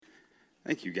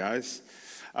Thank you, guys.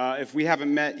 If we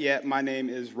haven't met yet, my name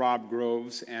is Rob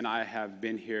Groves, and I have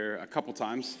been here a couple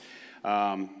times.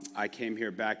 I came here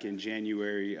back in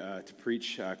January to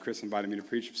preach. Chris invited me to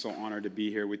preach. I'm so honored to be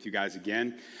here with you guys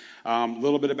again. A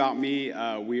little bit about me.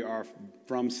 We are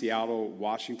from Seattle,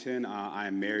 Washington. I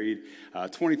am married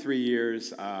 23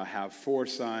 years, have 4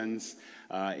 sons,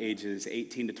 ages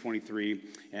 18 to 23,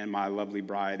 and my lovely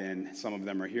bride, and some of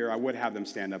them are here. I would have them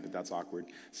stand up, but that's awkward.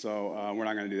 So we're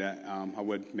not going to do that. I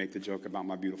would make the joke about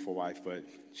my beautiful wife, but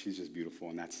she's just beautiful,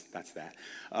 and that's that.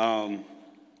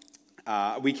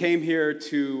 We came here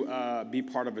to be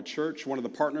part of a church. One of the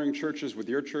partnering churches with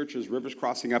your church is Rivers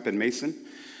Crossing up in Mason.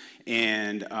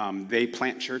 And they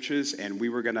plant churches, and we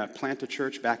were going to plant a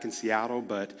church back in Seattle,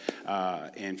 but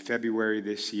in February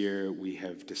this year, we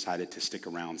have decided to stick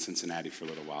around Cincinnati for a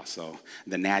little while. So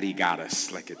the natty got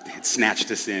us, like it snatched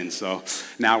us in. So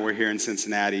now we're here in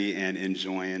Cincinnati and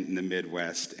enjoying the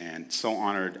Midwest, and so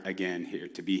honored again here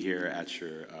to be here at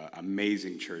your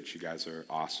amazing church. You guys are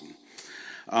awesome.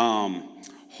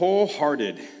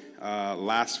 Wholehearted.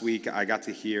 Last week, I got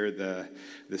to hear the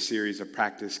series of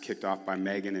practice kicked off by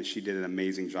Megan, and she did an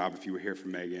amazing job. If you were here for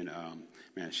Megan,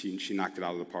 man, she knocked it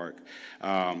out of the park.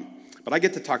 But I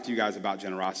get to talk to you guys about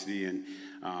generosity, and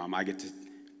I get to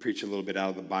preach a little bit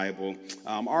out of the Bible.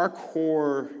 Our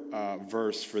core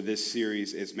verse for this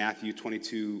series is Matthew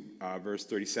 22, verse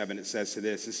 37. It says to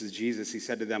this is Jesus. He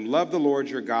said to them, "Love the Lord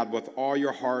your God with all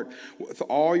your heart, with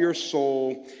all your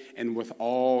soul, and with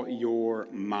all your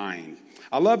mind."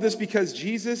 I love this because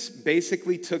Jesus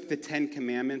basically took the 10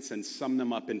 commandments and summed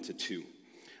them up into 2.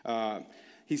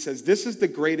 He says, this is the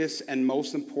greatest and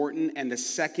most important, and the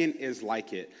second is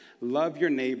like it. Love your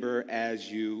neighbor as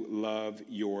you love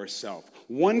yourself.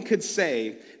 One could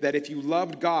say that if you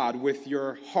loved God with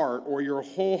your heart or your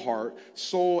whole heart,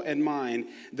 soul, and mind,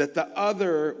 that the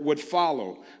other would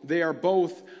follow. They are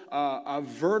both a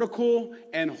vertical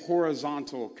and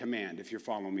horizontal command, if you're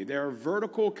following me. They're a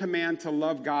vertical command to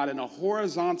love God and a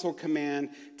horizontal command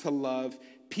to love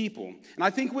people. And I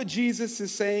think what Jesus is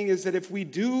saying is that if we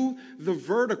do the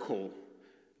vertical,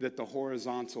 that the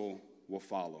horizontal will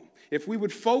follow. If we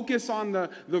would focus on the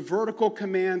vertical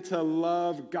command to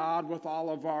love God with all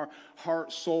of our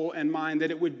heart, soul, and mind, that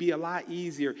it would be a lot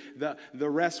easier. The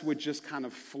rest would just kind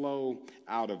of flow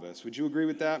out of us. Would you agree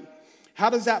with that? How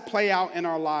does that play out in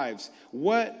our lives?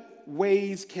 What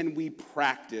ways can we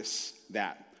practice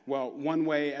that? Well, one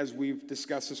way, as we've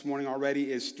discussed this morning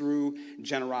already, is through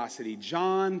generosity.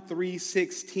 John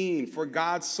 3:16, for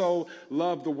God so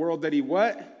loved the world that he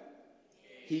what?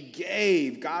 He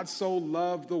gave. God so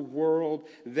loved the world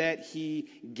that he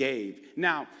gave.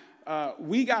 Now,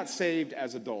 we got saved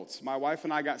as adults. My wife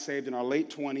and I got saved in our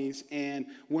late 20s, and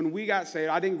when we got saved,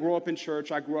 I didn't grow up in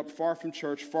church. I grew up far from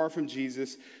church, far from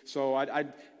Jesus, so I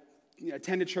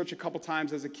attended church a couple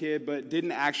times as a kid, but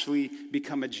didn't actually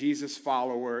become a Jesus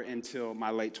follower until my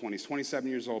late 20s, 27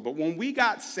 years old. But when we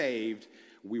got saved,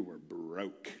 we were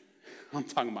broke. I'm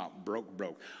talking about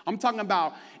broke. I'm talking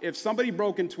about if somebody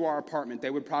broke into our apartment,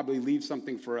 they would probably leave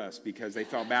something for us because they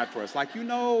felt bad for us. Like,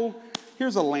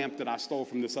 here's a lamp that I stole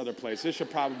from this other place. This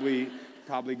should probably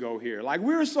go here. Like,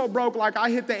 we were so broke, like I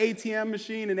hit the ATM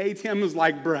machine and ATM was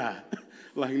like, bruh.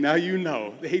 Like, now you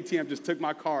know. The ATM just took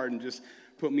my card and just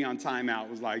put me on timeout. It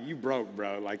was like, you broke,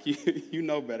 bro. Like, you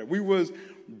know better. We was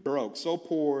broke, so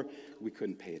poor, we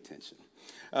couldn't pay attention.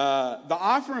 The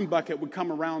offering bucket would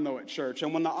come around, though, at church.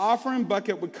 And when the offering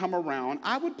bucket would come around,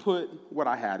 I would put what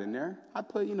I had in there. I'd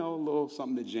put, a little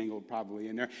something that jingled probably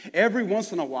in there. Every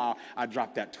once in a while, I'd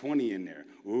drop that 20 in there.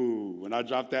 Ooh, when I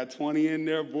dropped that 20 in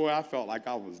there, boy, I felt like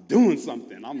I was doing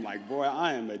something. I'm like, boy,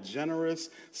 I am a generous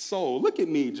soul. Look at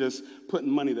me just putting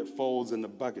money that folds in the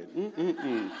bucket.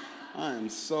 I am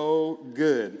so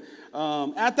good.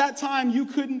 At that time, you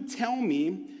couldn't tell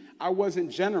me I wasn't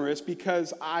generous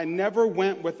because I never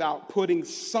went without putting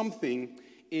something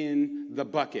in the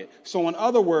bucket. So in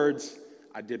other words,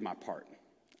 I did my part.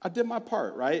 I did my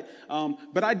part, right?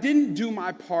 But I didn't do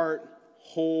my part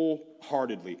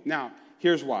wholeheartedly. Now,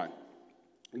 here's why.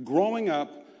 Growing up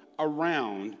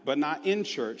around, but not in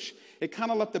church, it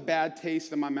kind of left a bad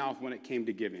taste in my mouth when it came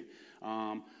to giving.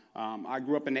 I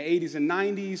grew up in the 80s and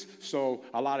 90s, so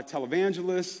a lot of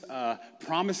televangelists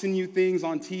promising you things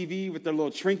on TV with their little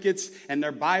trinkets and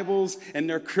their Bibles and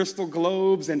their crystal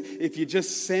globes, and if you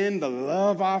just send the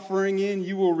love offering in,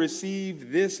 you will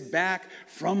receive this back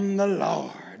from the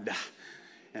Lord.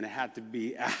 And it had to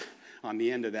be on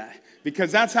the end of that,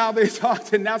 because that's how they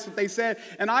talked and that's what they said.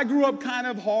 And I grew up kind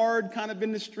of hard, kind of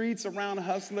in the streets around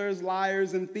hustlers,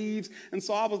 liars, and thieves. And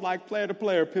so I was like, player to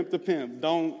player, pimp to pimp.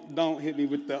 Don't hit me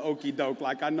with the okey doke.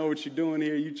 Like, I know what you're doing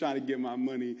here. You trying to get my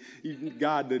money.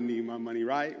 God doesn't need my money,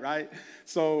 right?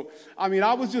 So, I mean,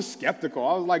 I was just skeptical.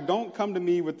 I was like, don't come to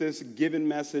me with this given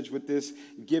message, with this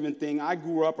given thing. I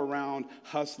grew up around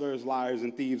hustlers, liars,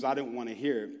 and thieves. I didn't want to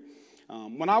hear it.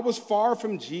 When I was far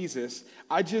from Jesus,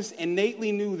 I just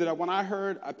innately knew that when I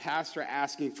heard a pastor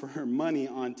asking for her money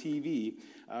on TV,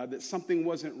 that something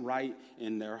wasn't right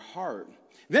in their heart.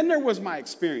 Then there was my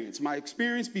experience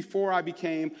before I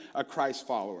became a Christ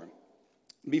follower.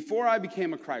 Before I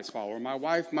became a Christ follower, my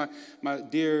wife, my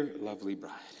dear, lovely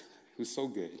bride, who's so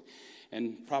good,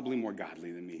 and probably more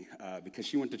godly than me, because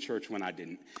she went to church when I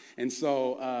didn't. And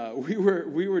so we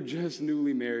were just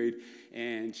newly married,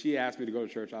 and she asked me to go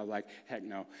to church. I was like, heck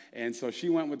no. And so she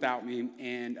went without me,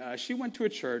 and she went to a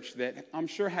church that I'm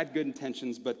sure had good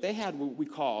intentions, but they had what we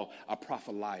call a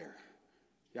prophet-liar.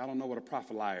 Y'all don't know what a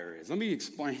prophet-liar is. Let me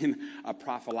explain a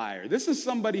prophet-liar. This is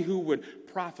somebody who would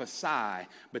prophesy,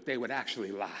 but they would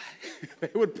actually lie.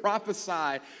 They would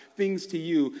prophesy things to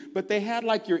you, but they had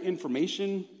like your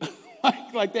information.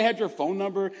 Like they had your phone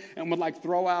number and would like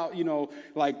throw out,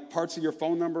 like parts of your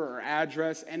phone number or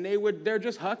address, and they're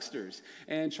just hucksters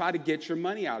and try to get your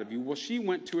money out of you. Well, she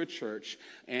went to a church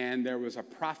and there was a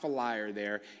prophet-liar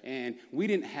there, and we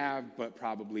didn't have but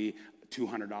probably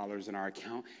 $200 in our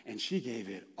account, and she gave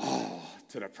it all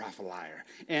to the prophet-liar.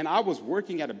 And I was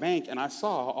working at a bank, and I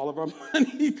saw all of our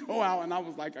money go out, and I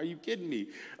was like, are you kidding me?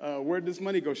 Where'd this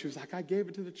money go? She was like, I gave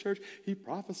it to the church. He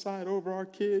prophesied over our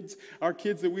kids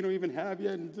that we don't even have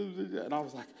yet. And I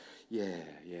was like, yeah,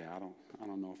 I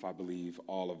don't know if I believe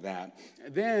all of that.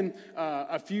 Then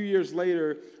a few years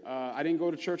later, I didn't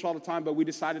go to church all the time, but we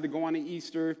decided to go on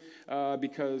Easter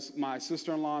because my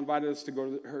sister-in-law invited us to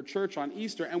go to her church on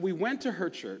Easter, and we went to her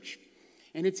church,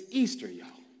 and it's Easter, y'all.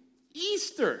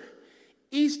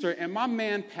 Easter, and my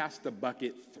man passed the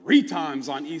bucket 3 times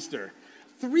on Easter.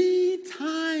 3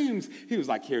 times. He was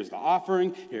like, here's the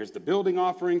offering, here's the building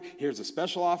offering, here's a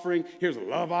special offering, here's a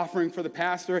love offering for the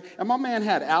pastor. And my man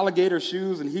had alligator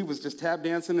shoes, and he was just tap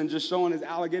dancing and just showing his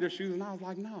alligator shoes. And I was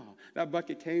like, no, that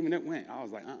bucket came and it went. I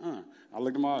was like, I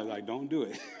looked at him, I was like, don't do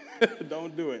it.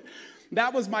 Don't do it.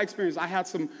 That was my experience. I had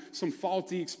some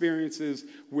faulty experiences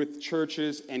with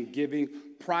churches and giving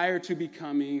prior to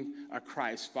becoming a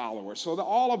Christ follower. So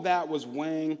all of that was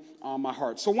weighing on my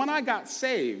heart. So when I got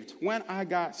saved,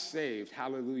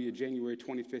 hallelujah, January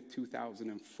 25th,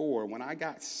 2004, when I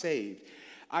got saved,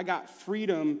 I got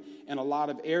freedom in a lot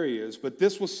of areas, but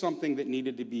this was something that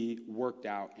needed to be worked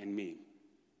out in me.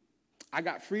 I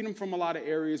got freedom from a lot of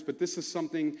areas, but this is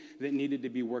something that needed to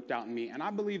be worked out in me. And I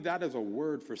believe that is a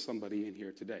word for somebody in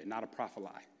here today, not a prophet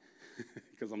lie,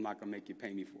 because I'm not going to make you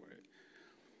pay me for it.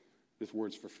 This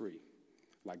word's for free,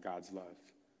 like God's love.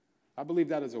 I believe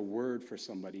that is a word for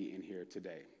somebody in here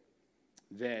today,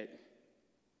 that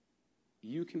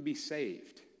you can be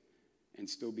saved and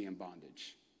still be in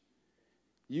bondage.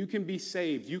 You can be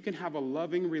saved. You can have a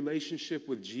loving relationship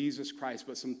with Jesus Christ,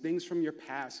 but some things from your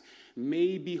past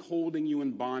may be holding you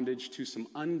in bondage to some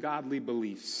ungodly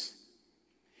beliefs.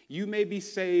 You may be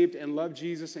saved and love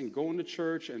Jesus and going to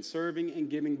church and serving and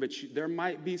giving, but there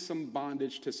might be some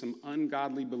bondage to some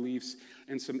ungodly beliefs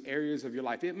in some areas of your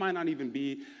life. It might not even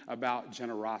be about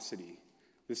generosity.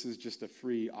 This is just a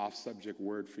free off-subject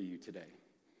word for you today.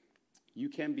 You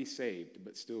can be saved,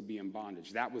 but still be in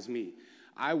bondage. That was me.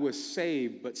 I was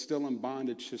saved, but still in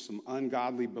bondage to some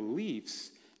ungodly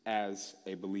beliefs as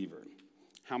a believer.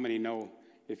 How many know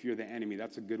if you're the enemy,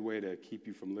 that's a good way to keep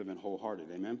you from living wholehearted?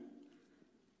 Amen?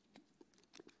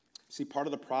 See, part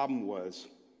of the problem was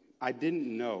I didn't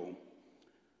know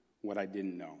what I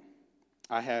didn't know.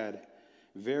 I had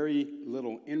very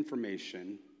little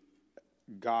information,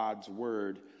 God's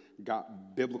word,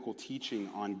 biblical teaching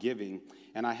on giving,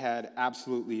 and I had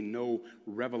absolutely no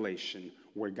revelation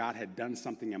where God had done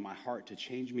something in my heart to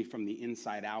change me from the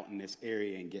inside out in this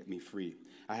area and get me free.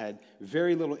 I had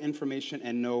very little information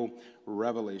and no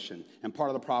revelation. And part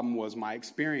of the problem was my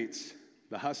experience,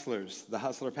 the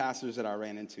hustler pastors that I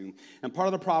ran into. And part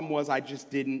of the problem was I just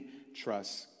didn't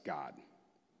trust God.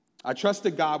 I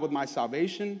trusted God with my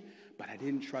salvation, but I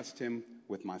didn't trust him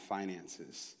with my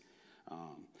finances.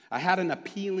 I had an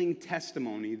appealing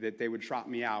testimony that they would trot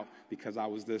me out because I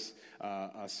was this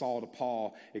Saul to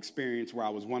Paul experience where I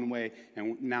was one way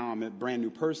and now I'm a brand new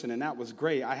person, and that was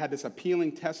great. I had this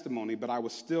appealing testimony, but I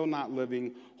was still not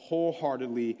living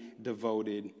wholeheartedly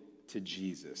devoted to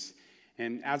Jesus.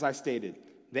 And as I stated,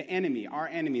 the enemy, our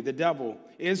enemy, the devil,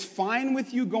 is fine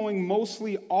with you going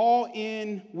mostly all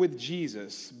in with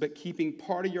Jesus, but keeping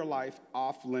part of your life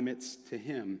off limits to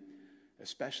him,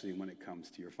 especially when it comes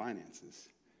to your finances.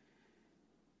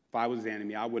 If I was the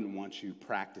enemy, I wouldn't want you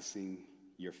practicing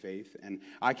your faith. And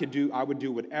I would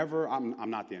do whatever, I'm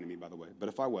not the enemy, by the way, but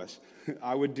if I was,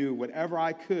 I would do whatever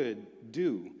I could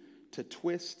do to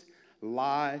twist,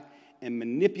 lie, and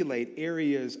manipulate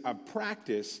areas of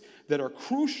practice that are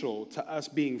crucial to us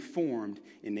being formed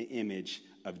in the image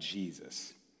of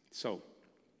Jesus. So,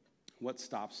 what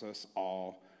stops us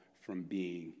all from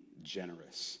being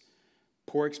generous?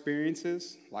 Poor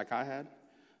experiences, like I had.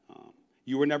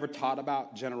 You were never taught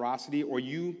about generosity, or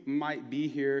you might be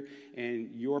here and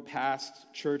your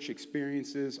past church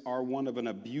experiences are one of an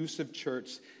abusive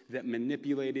church that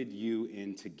manipulated you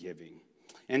into giving.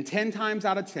 And 10 times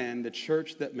out of 10, the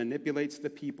church that manipulates the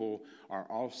people are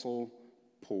also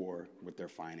poor with their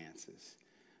finances.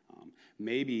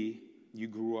 Maybe you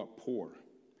grew up poor.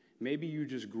 Maybe you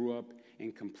just grew up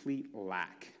in complete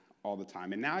lack all the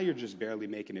time. And now you're just barely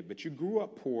making it. But you grew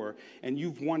up poor and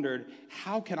you've wondered,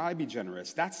 how can I be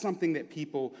generous? That's something that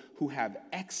people who have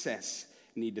excess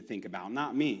need to think about,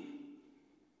 not me.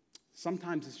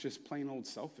 Sometimes it's just plain old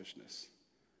selfishness.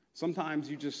 Sometimes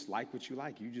you just like what you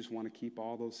like. You just want to keep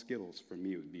all those Skittles. For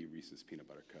me, it would be Reese's Peanut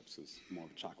Butter Cups. It's more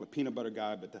of a chocolate peanut butter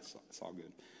guy, but that's all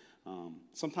good.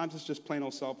 Sometimes it's just plain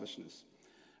old selfishness.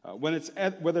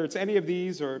 Whether it's any of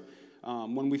these or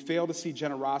when we fail to see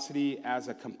generosity as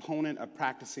a component of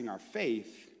practicing our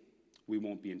faith, we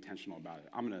won't be intentional about it.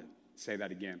 I'm going to say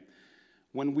that again.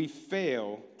 When we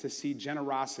fail to see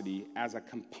generosity as a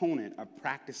component of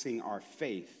practicing our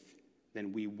faith,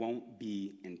 then we won't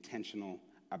be intentional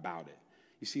about it.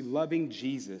 You see, loving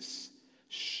Jesus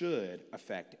should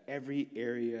affect every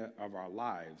area of our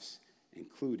lives,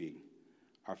 including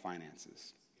our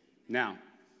finances. Now,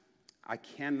 I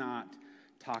cannot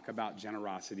talk about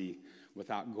generosity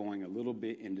without going a little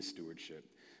bit into stewardship.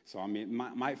 So, I mean,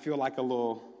 it might feel like a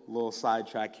little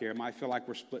sidetrack here. It might feel like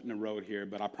we're splitting the road here,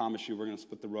 but I promise you we're going to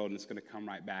split the road and it's going to come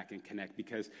right back and connect,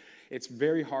 because it's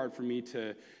very hard for me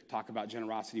to talk about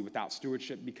generosity without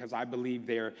stewardship, because I believe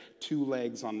they're two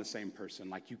legs on the same person.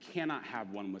 Like, you cannot have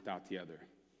one without the other.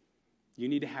 You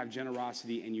need to have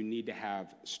generosity and you need to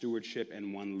have stewardship,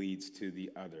 and one leads to the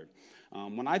other.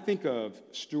 When I think of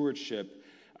stewardship,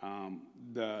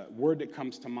 the word that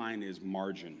comes to mind is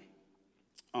margin.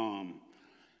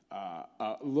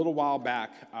 A little while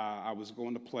back, I was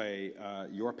going to play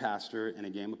your pastor in a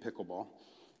game of pickleball,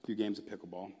 a few games of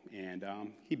pickleball, and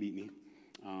he beat me.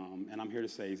 And I'm here to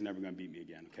say he's never going to beat me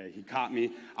again, okay? He caught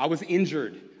me. I was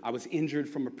injured. I was injured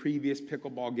from a previous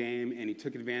pickleball game, and he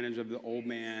took advantage of the old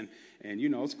man. And, you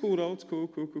know, it's cool, though. It's cool.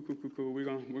 We're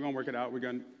gonna work it out. We're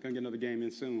gonna get another game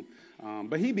in soon.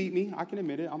 But he beat me. I can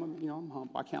admit it. I'm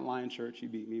humble. I can't lie in church. He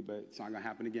beat me, but it's not going to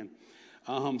happen again.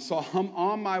 So I'm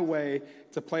on my way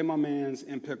to play my mans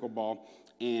in pickleball,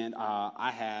 and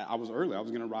I was early. I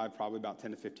was going to arrive probably about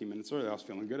 10 to 15 minutes early. I was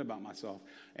feeling good about myself.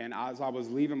 And as I was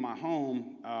leaving my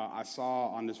home, I saw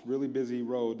on this really busy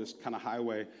road, this kind of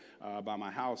highway by my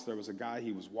house, there was a guy.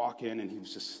 He was walking, and he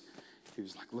was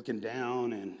like looking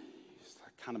down, and he was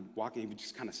like kind of walking. He would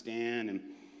just kind of stand,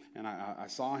 and I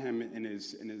saw him in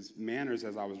his manners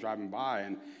as I was driving by,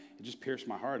 and it just pierced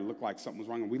my heart. It looked like something was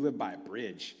wrong. And we lived by a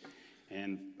bridge.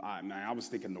 And I was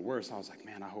thinking the worst. I was like,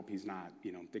 man, I hope he's not,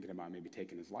 thinking about maybe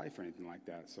taking his life or anything like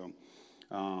that. So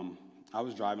I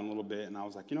was driving a little bit, and I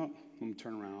was like, let me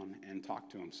turn around and talk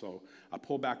to him. So I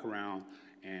pulled back around,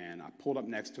 and I pulled up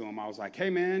next to him. I was like, hey,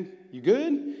 man, you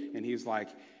good? And he's like,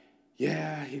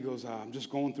 yeah. He goes, I'm just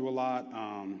going through a lot.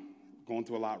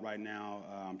 Right now.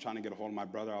 I'm trying to get a hold of my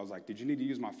brother. I was like, did you need to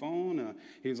use my phone?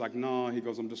 He was like, no. He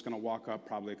goes, I'm just going to walk up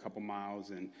probably a couple miles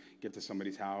and get to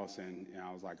somebody's house. And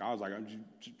I was like, I'm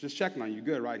just checking on you.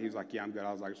 Good, right? He was like, yeah, I'm good.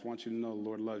 I was like, I just want you to know the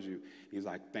Lord loves you. He's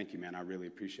like, thank you, man. I really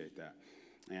appreciate that.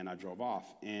 And I drove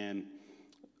off. And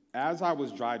as I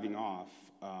was driving off,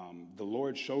 the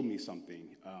Lord showed me something.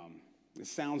 It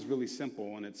sounds really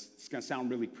simple, and it's going to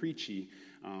sound really preachy,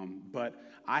 but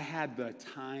I had the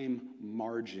time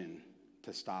margin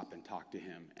to stop and talk to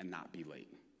him and not be late.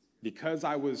 Because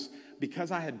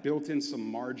I had built in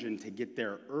some margin to get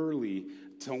there early,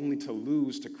 only to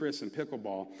lose to Chris in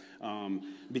pickleball,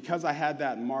 because I had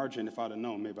that margin, if I'd have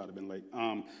known, maybe I'd have been late.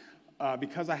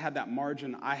 Because I had that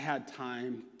margin, I had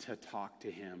time to talk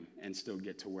to him and still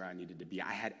get to where I needed to be.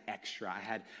 I had extra. I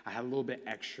had a little bit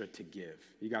extra to give.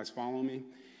 You guys follow me?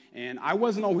 And I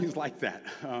wasn't always like that.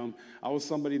 I was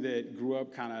somebody that grew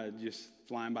up kind of just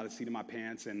flying by the seat of my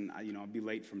pants, and I'd be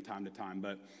late from time to time.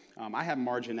 But I had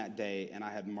margin that day, and I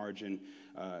had margin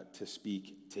to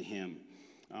speak to him.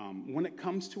 When it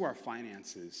comes to our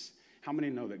finances, how many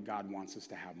know that God wants us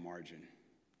to have margin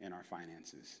in our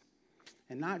finances?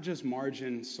 And not just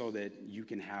margin so that you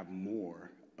can have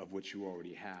more of what you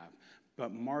already have,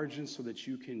 but margin so that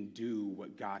you can do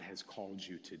what God has called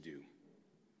you to do,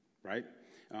 right?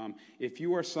 If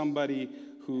you are somebody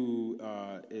who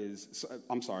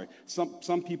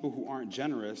some people who aren't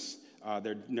generous,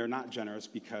 they're not generous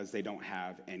because they don't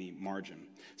have any margin.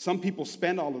 Some people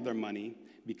spend all of their money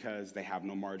because they have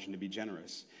no margin to be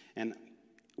generous. And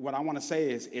what I want to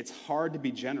say is it's hard to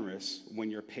be generous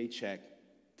when you're paycheck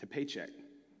to paycheck.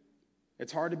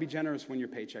 It's hard to be generous when you're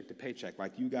paycheck to paycheck.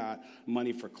 Like you got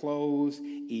money for clothes,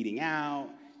 eating out,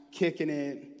 kicking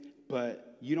it,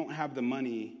 but you don't have the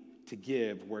money to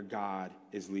give where God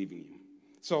is leaving you.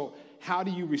 So how do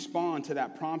you respond to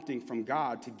that prompting from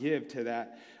God to give to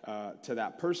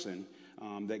that person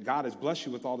that God has blessed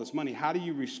you with all this money? How do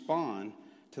you respond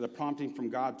to the prompting from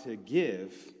God to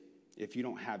give if you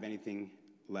don't have anything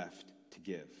left to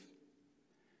give?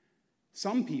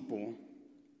 Some people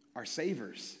are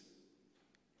savers.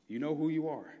 You know who you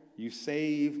are. You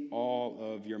save all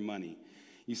of your money.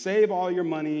 You save all your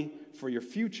money for your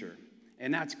future,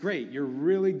 and that's great. You're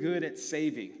really good at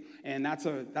saving, and that's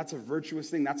a virtuous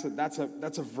thing. That's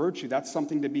a virtue. That's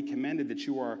something to be commended, that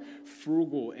you are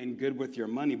frugal and good with your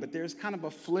money. But there's kind of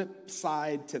a flip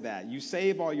side to that. You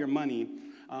save all your money,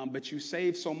 but you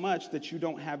save so much that you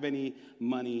don't have any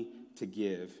money to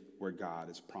give where God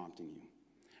is prompting you.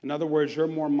 In other words, you're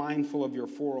more mindful of your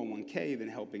 401k than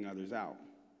helping others out.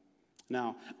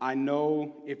 Now, I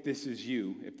know if this is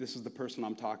you, if this is the person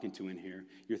I'm talking to in here,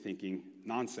 you're thinking,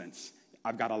 nonsense.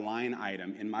 I've got a line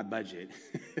item in my budget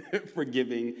for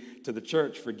giving to the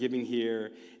church, for giving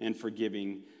here, and for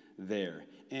giving there.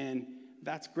 And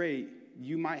that's great.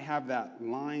 You might have that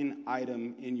line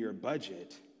item in your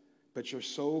budget, but you're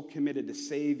so committed to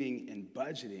saving and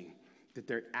budgeting that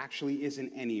there actually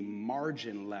isn't any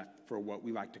margin left for what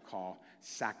we like to call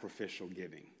sacrificial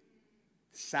giving.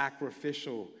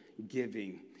 Sacrificial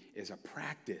giving is a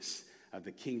practice of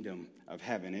the kingdom of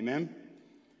heaven. Amen?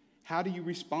 How do you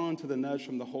respond to the nudge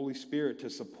from the Holy Spirit to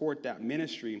support that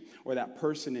ministry or that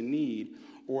person in need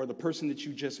or the person that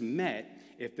you just met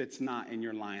if it's not in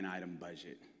your line item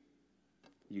budget?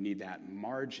 You need that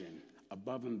margin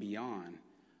above and beyond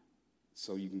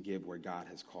so you can give where God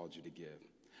has called you to give.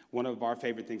 One of our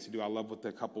favorite things to do, I love what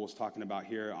the couple was talking about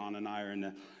here. Anna and I are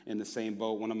in the same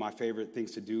boat. One of my favorite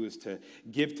things to do is to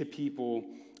give to people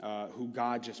who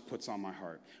God just puts on my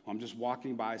heart. I'm just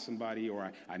walking by somebody,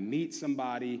 or I meet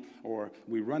somebody, or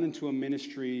we run into a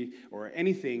ministry or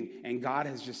anything, and God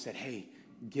has just said, hey,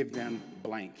 give them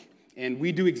blank. And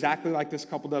we do exactly like this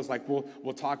couple does. Like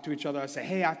we'll talk to each other. I say,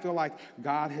 hey, I feel like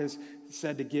God has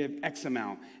said to give X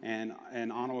amount. And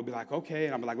Anna will be like, okay.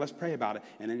 And I'll be like, let's pray about it.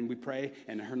 And then we pray,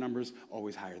 and her number's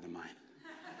always higher than mine.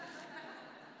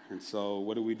 And so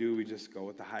what do? We just go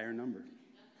with the higher number.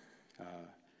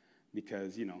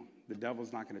 Because, the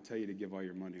devil's not going to tell you to give all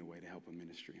your money away to help a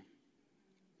ministry.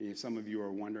 And some of you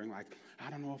are wondering, like, I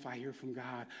don't know if I hear from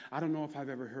God. I don't know if I've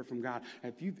ever heard from God.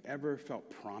 If you've ever felt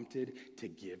prompted to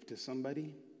give to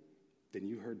somebody, then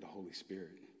you heard the Holy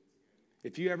Spirit.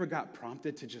 If you ever got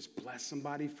prompted to just bless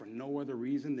somebody for no other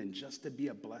reason than just to be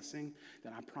a blessing,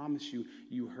 then I promise you,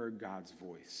 you heard God's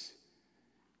voice.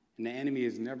 And the enemy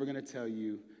is never going to tell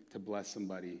you to bless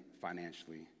somebody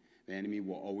financially. The enemy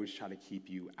will always try to keep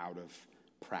you out of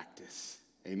practice.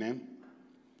 Amen?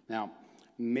 Now,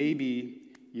 maybe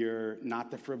you're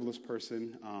not the frivolous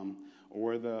person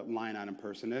or the line item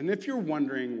person. And if you're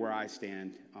wondering where I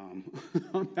stand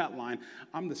on that line,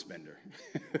 I'm the spender.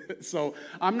 So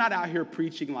I'm not out here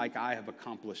preaching like I have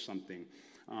accomplished something.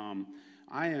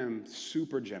 I am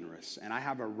super generous, and I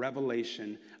have a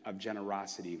revelation of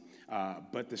generosity.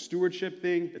 But the stewardship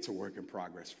thing, it's a work in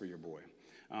progress for your boy.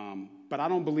 But I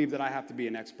don't believe that I have to be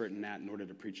an expert in that in order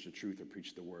to preach the truth or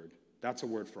preach the word. That's a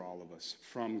word for all of us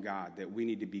from God, that we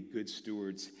need to be good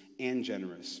stewards and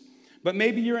generous. But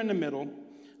maybe you're in the middle.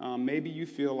 Maybe you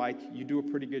feel like you do a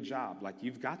pretty good job, like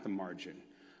you've got the margin.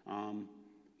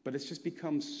 But it's just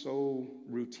become so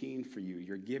routine for you.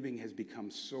 Your giving has become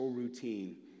so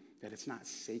routine that it's not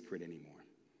sacred anymore.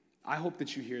 I hope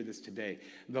that you hear this today.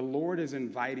 The Lord is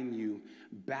inviting you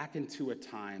back into a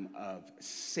time of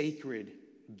sacred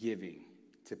giving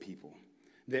to people.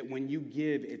 That when you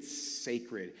give, it's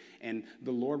sacred. And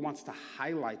the Lord wants to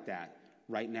highlight that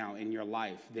right now in your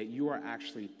life, that you are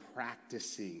actually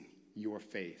practicing your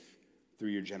faith through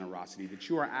your generosity, that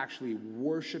you are actually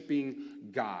worshiping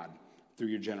God through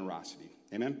your generosity.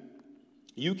 Amen?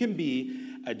 You can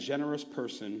be a generous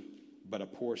person, but a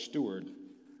poor steward,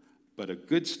 but a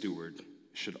good steward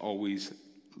should always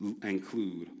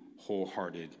include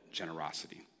wholehearted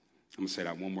generosity. I'm going to say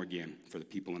that one more again for the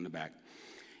people in the back.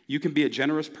 You can be a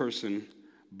generous person,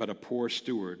 but a poor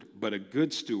steward, but a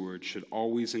good steward should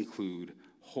always include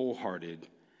wholehearted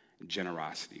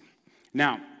generosity.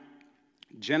 Now,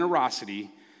 generosity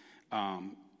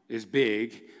is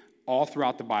big all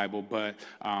throughout the Bible, but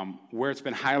where it's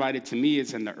been highlighted to me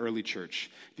is in the early church.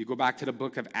 If you go back to the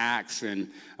book of Acts, and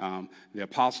the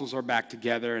apostles are back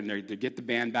together, and they get the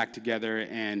band back together,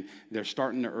 and they're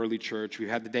starting the early church. We've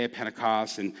had the day of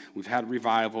Pentecost, and we've had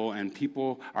revival, and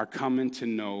people are coming to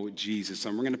know Jesus.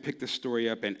 And we're going to pick this story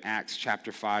up in Acts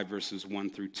chapter 5, verses 1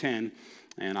 through 10,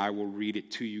 and I will read it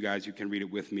to you guys. You can read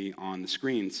it with me on the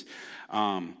screens.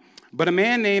 But a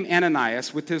man named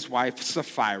Ananias with his wife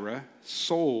Sapphira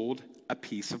sold a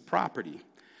piece of property.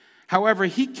 However,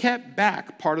 he kept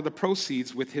back part of the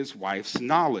proceeds with his wife's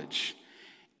knowledge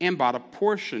and bought a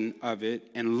portion of it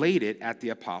and laid it at the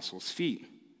apostles' feet.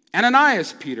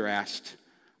 Ananias, Peter asked,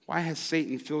 why has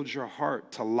Satan filled your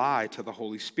heart to lie to the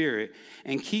Holy Spirit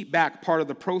and keep back part of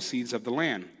the proceeds of the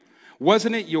land?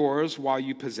 Wasn't it yours while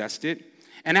you possessed it?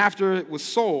 And after it was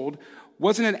sold,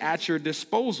 wasn't it at your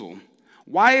disposal?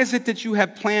 Why is it that you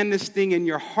have planned this thing in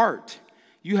your heart?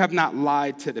 You have not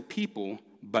lied to the people,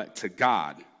 but to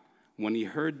God. When he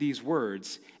heard these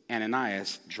words,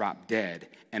 Ananias dropped dead,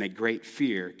 and a great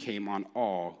fear came on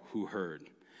all who heard.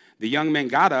 The young man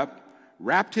got up,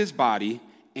 wrapped his body,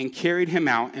 and carried him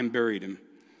out and buried him.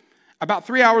 About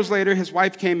 3 hours later, his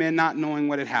wife came in, not knowing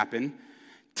what had happened.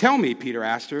 Tell me, Peter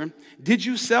asked her, did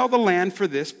you sell the land for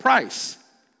this price?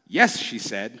 Yes, she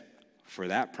said, for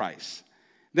that price.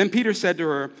 Then Peter said to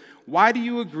her, why do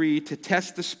you agree to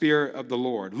test the Spirit of the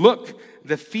Lord? Look,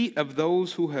 the feet of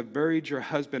those who have buried your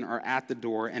husband are at the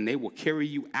door, and they will carry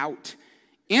you out.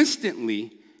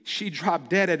 Instantly, she dropped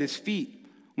dead at his feet.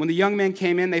 When the young men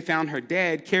came in, they found her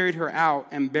dead, carried her out,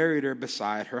 and buried her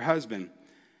beside her husband.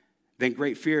 Then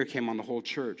great fear came on the whole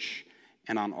church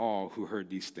and on all who heard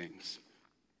these things.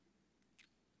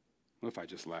 What if I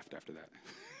just left after that?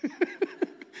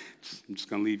 I'm just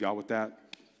going to leave y'all with that.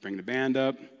 Bring the band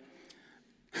up.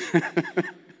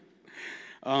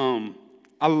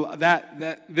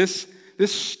 This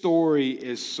story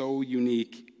is so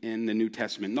unique in the New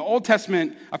Testament. In the Old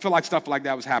Testament, I feel like stuff like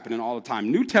that was happening all the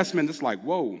time. New Testament, it's like,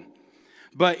 whoa.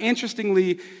 But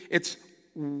interestingly, it's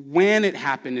when it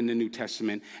happened in the New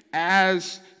Testament,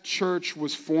 as church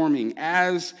was forming,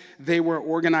 as they were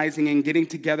organizing and getting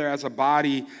together as a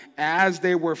body, as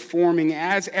they were forming,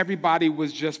 as everybody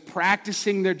was just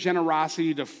practicing their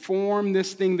generosity to form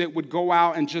this thing that would go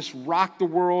out and just rock the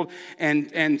world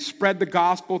and spread the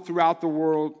gospel throughout the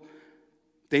world,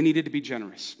 they needed to be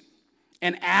generous.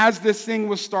 And as this thing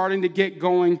was starting to get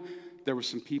going, there were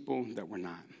some people that were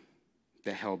not,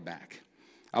 that held back.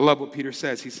 I love what Peter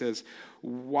says. He says,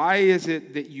 why is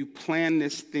it that you plan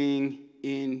this thing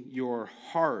in your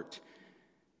heart?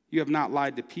 You have not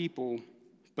lied to people,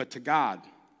 but to God.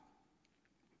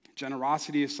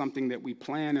 Generosity is something that we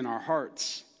plan in our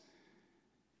hearts.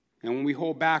 And when we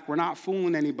hold back, we're not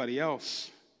fooling anybody else.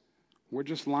 We're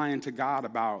just lying to God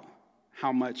about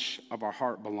how much of our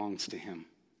heart belongs to him.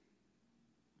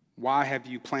 Why have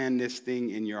you planned this thing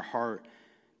in your heart?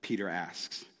 Peter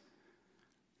asks.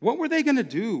 What were they going to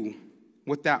do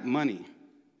with that money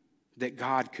that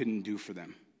God couldn't do for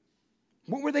them?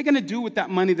 What were they going to do with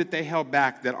that money that they held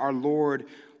back that our Lord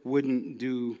wouldn't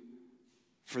do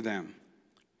for them?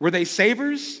 Were they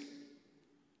savers?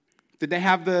 Did they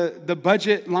have the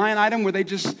budget line item? Were they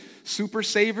just super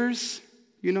savers?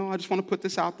 You know, I just want to put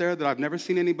this out there that I've never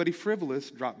seen anybody frivolous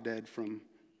drop dead from,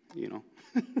 It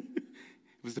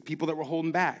was the people that were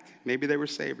holding back. Maybe they were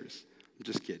savers. I'm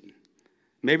just kidding.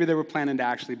 Maybe they were planning to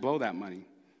actually blow that money.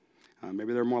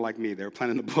 Maybe they were more like me. They were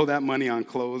planning to blow that money on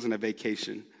clothes and a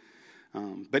vacation.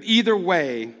 But either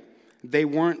way, they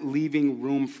weren't leaving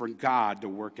room for God to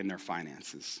work in their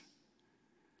finances.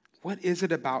 What is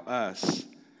it about us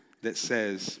that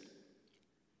says,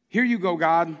 here you go,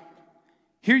 God.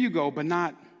 Here you go, but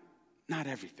not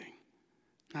everything.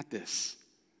 Not this.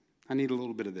 I need a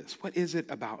little bit of this. What is it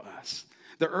about us?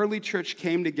 The early church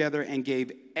came together and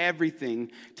gave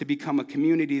everything to become a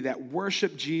community that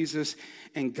worshiped Jesus,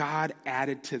 and God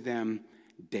added to them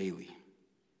daily.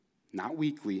 Not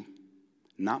weekly,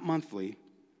 not monthly,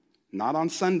 not on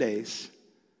Sundays,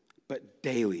 but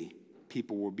daily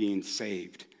people were being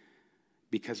saved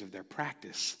because of their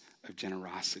practice of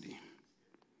generosity.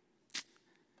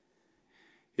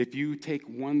 If you take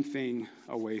one thing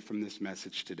away from this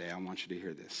message today, I want you to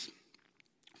hear this.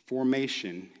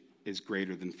 Formation is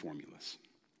greater than formulas.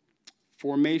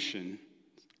 Formation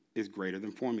is greater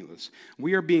than formulas.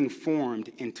 We are being formed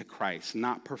into Christ,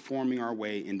 not performing our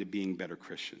way into being better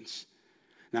Christians.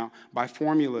 Now, by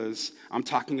formulas, I'm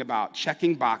talking about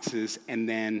checking boxes and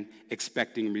then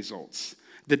expecting results.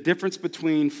 The difference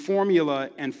between formula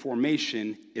and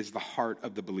formation is the heart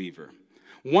of the believer.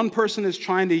 One person is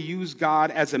trying to use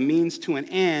God as a means to an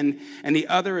end, and the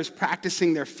other is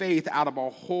practicing their faith out of a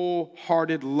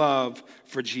wholehearted love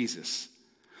for Jesus.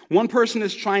 One person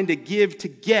is trying to give to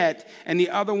get, and the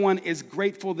other one is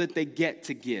grateful that they get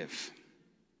to give.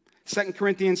 2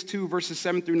 Corinthians 2, verses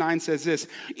 7 through 9 says this: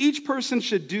 each person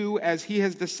should do as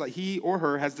he or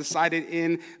her has decided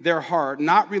in their heart,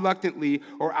 not reluctantly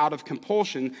or out of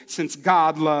compulsion, since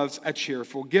God loves a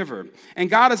cheerful giver. And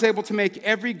God is able to make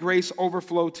every grace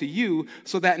overflow to you,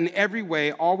 so that in every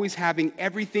way, always having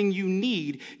everything you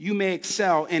need, you may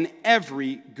excel in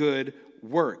every good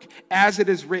work. As it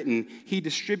is written, he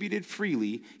distributed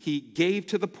freely, he gave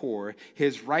to the poor,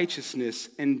 his righteousness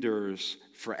endures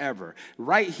forever.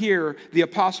 Right here, the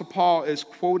Apostle Paul is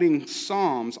quoting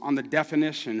Psalms on the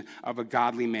definition of a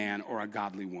godly man or a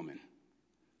godly woman.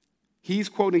 He's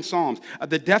quoting Psalms.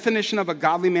 The definition of a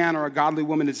godly man or a godly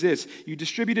woman is this: you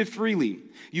distributed freely,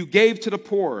 you gave to the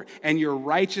poor, and your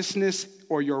righteousness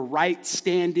or your right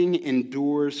standing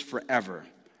endures forever.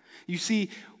 You see,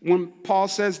 when Paul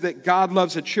says that God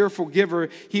loves a cheerful giver,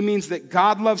 he means that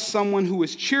God loves someone who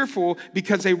is cheerful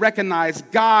because they recognize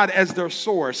God as their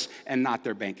source and not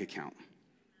their bank account.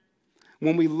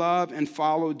 When we love and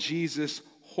follow Jesus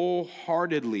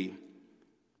wholeheartedly,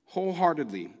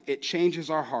 it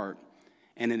changes our heart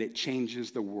and then it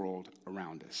changes the world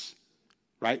around us.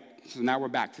 Right? So now we're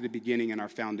back to the beginning in our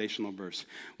foundational verse.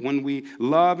 When we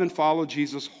love and follow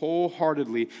Jesus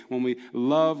wholeheartedly, when we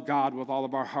love God with all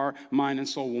of our heart, mind, and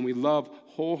soul, when we love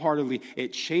wholeheartedly,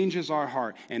 it changes our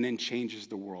heart and then changes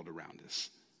the world around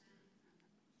us.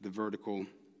 The vertical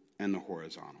and the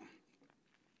horizontal.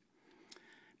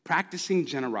 Practicing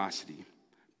generosity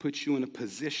puts you in a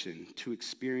position to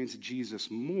experience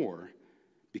Jesus more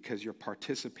because you're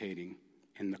participating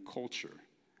in the culture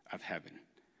of heaven.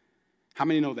 How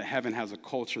many know that heaven has a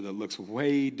culture that looks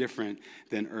way different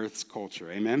than earth's culture?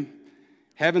 Amen?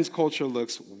 Heaven's culture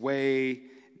looks way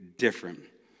different.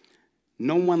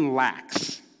 No one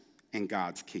lacks in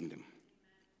God's kingdom.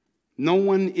 No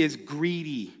one is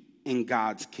greedy in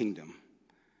God's kingdom.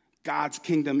 God's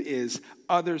kingdom is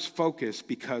others-focused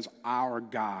because our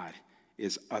God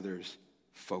is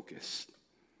others-focused.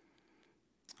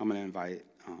 I'm going to invite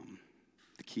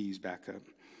the keys back up.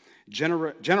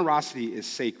 Generosity is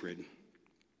sacred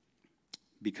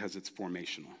because it's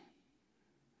formational.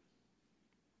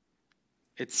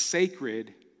 It's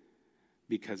sacred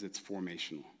because it's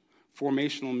formational.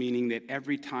 Formational meaning that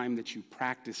every time that you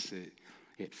practice it,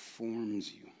 it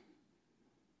forms you.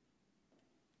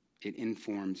 It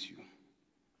informs you.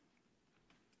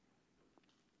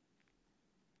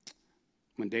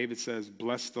 When David says,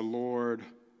 "Bless the Lord,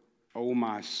 O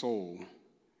my soul,"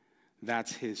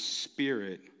 that's his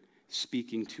spirit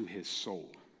speaking to his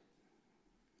soul.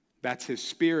 That's his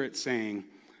spirit saying,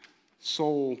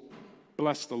 "Soul,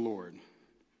 bless the Lord."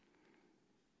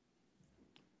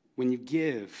 When you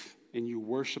give and you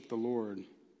worship the Lord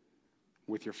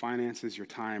with your finances, your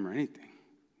time, or anything,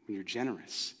 when you're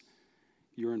generous,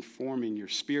 your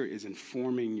spirit is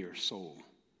informing your soul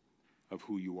of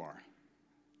who you are.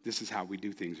 This is how we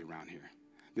do things around here.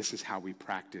 This is how we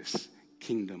practice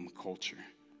kingdom culture.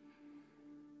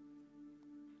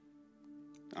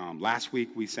 Last week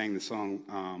we sang the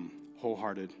song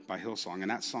Wholehearted by Hillsong, and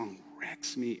that song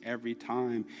wrecks me every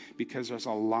time because there's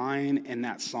a line in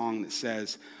that song that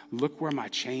says, "Look where my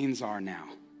chains are now."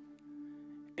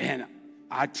 And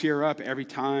I tear up every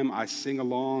time I sing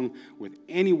along with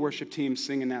any worship team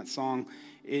singing that song.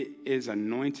 It is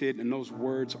anointed, and those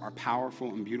words are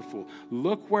powerful and beautiful.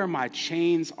 Look where my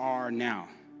chains are now.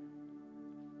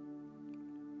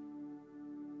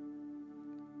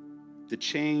 The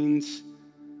chains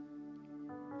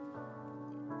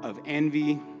of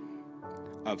envy,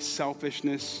 of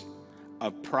selfishness,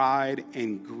 of pride,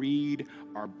 and greed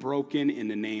are broken in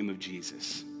the name of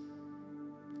Jesus.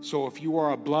 So if you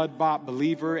are a blood-bought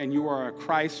believer and you are a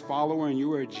Christ follower and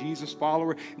you are a Jesus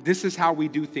follower, this is how we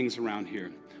do things around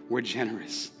here. We're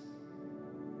generous.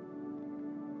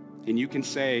 And you can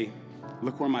say,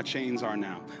 "Look where my chains are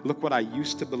now. Look what I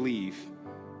used to believe,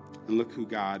 and look who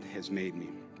God has made me."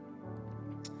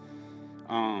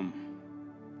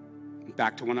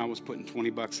 Back to when I was putting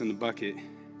 $20 in the bucket,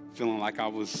 feeling like I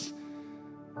was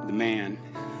the man.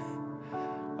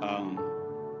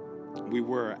 We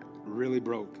were really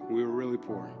broke. We were really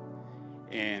poor.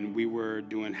 And we were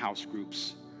doing house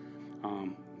groups.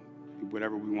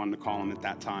 whatever we wanted to call them at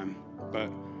that time.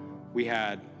 But we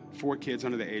had 4 kids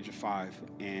under the age of 5,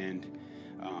 and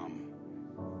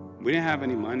we didn't have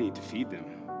any money to feed them,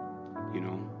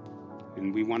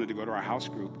 and we wanted to go to our house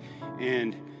group.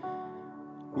 And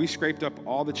we scraped up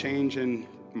all the change in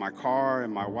my car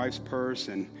and my wife's purse,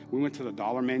 and we went to the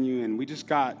dollar menu, and we just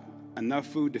got enough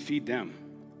food to feed them.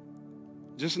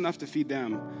 Just enough to feed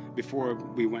them before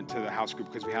we went to the house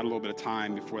group, because we had a little bit of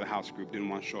time before the house group. Didn't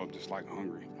want to show up just like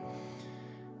hungry.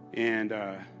 And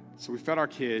so we fed our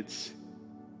kids,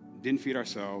 didn't feed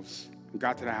ourselves. We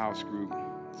got to the house group,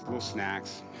 little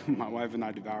snacks. My wife and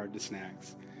I devoured the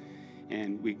snacks.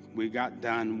 And we got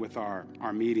done with our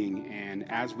meeting,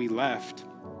 and as we left,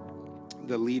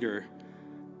 the leader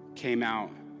came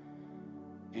out,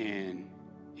 and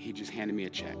he just handed me a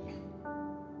check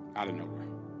out of nowhere.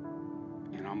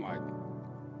 And I'm like,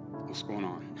 what's going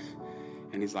on?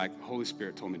 And he's like, Holy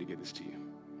Spirit told me to give this to you.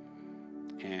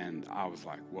 And I was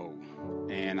like, whoa.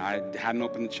 And I hadn't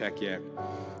opened the check yet.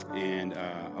 And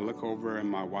I look over, and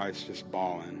my wife's just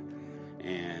bawling.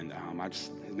 And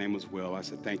his name was Will. I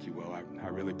said, thank you, Will. I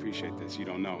really appreciate this. You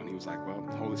don't know. And he was like, well,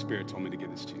 the Holy Spirit told me to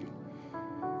give this to you.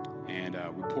 And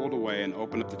we pulled away and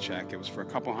opened up the check. It was for a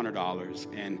couple $100.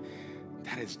 And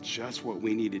that is just what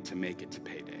we needed to make it to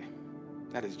payday.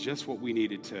 That is just what we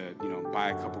needed to, buy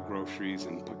a couple groceries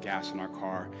and put gas in our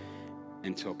car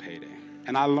until payday.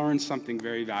 And I learned something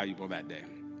very valuable that day.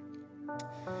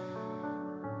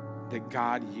 That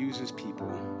God uses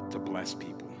people to bless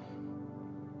people.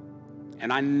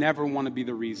 And I never want to be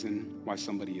the reason why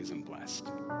somebody isn't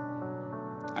blessed.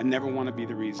 I never want to be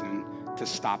the reason to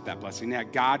stop that blessing. Now,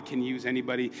 God can use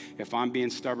anybody. If I'm being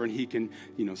stubborn, he can,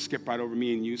 skip right over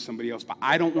me and use somebody else. But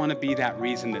I don't want to be that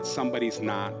reason that somebody's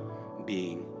not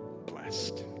being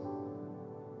blessed.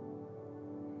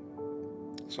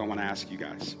 So I want to ask you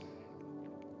guys,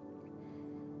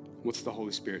 what's the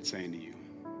Holy Spirit saying to you?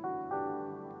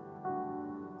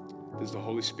 Does the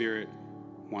Holy Spirit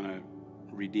want to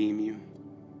redeem you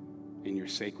in your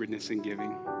sacredness and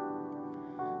giving?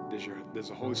 Does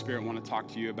the Holy Spirit want to talk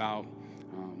to you about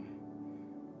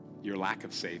your lack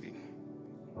of saving?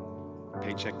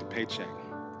 Paycheck to paycheck,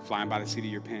 flying by the seat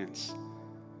of your pants.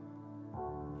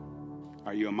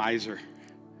 Are you a miser?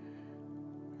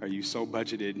 Are you so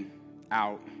budgeted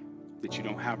out that you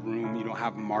don't have room, you don't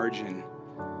have margin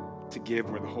to give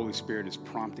where the Holy Spirit is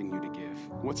prompting you to give?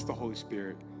 What's the Holy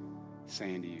Spirit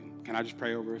saying to you? Can I just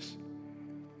pray over us?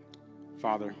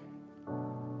 Father,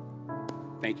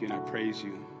 thank you and I praise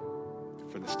you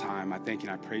for this time. I thank you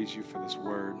and I praise you for this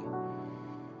word.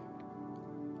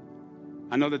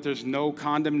 I know that there's no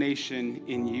condemnation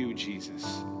in you,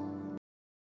 Jesus.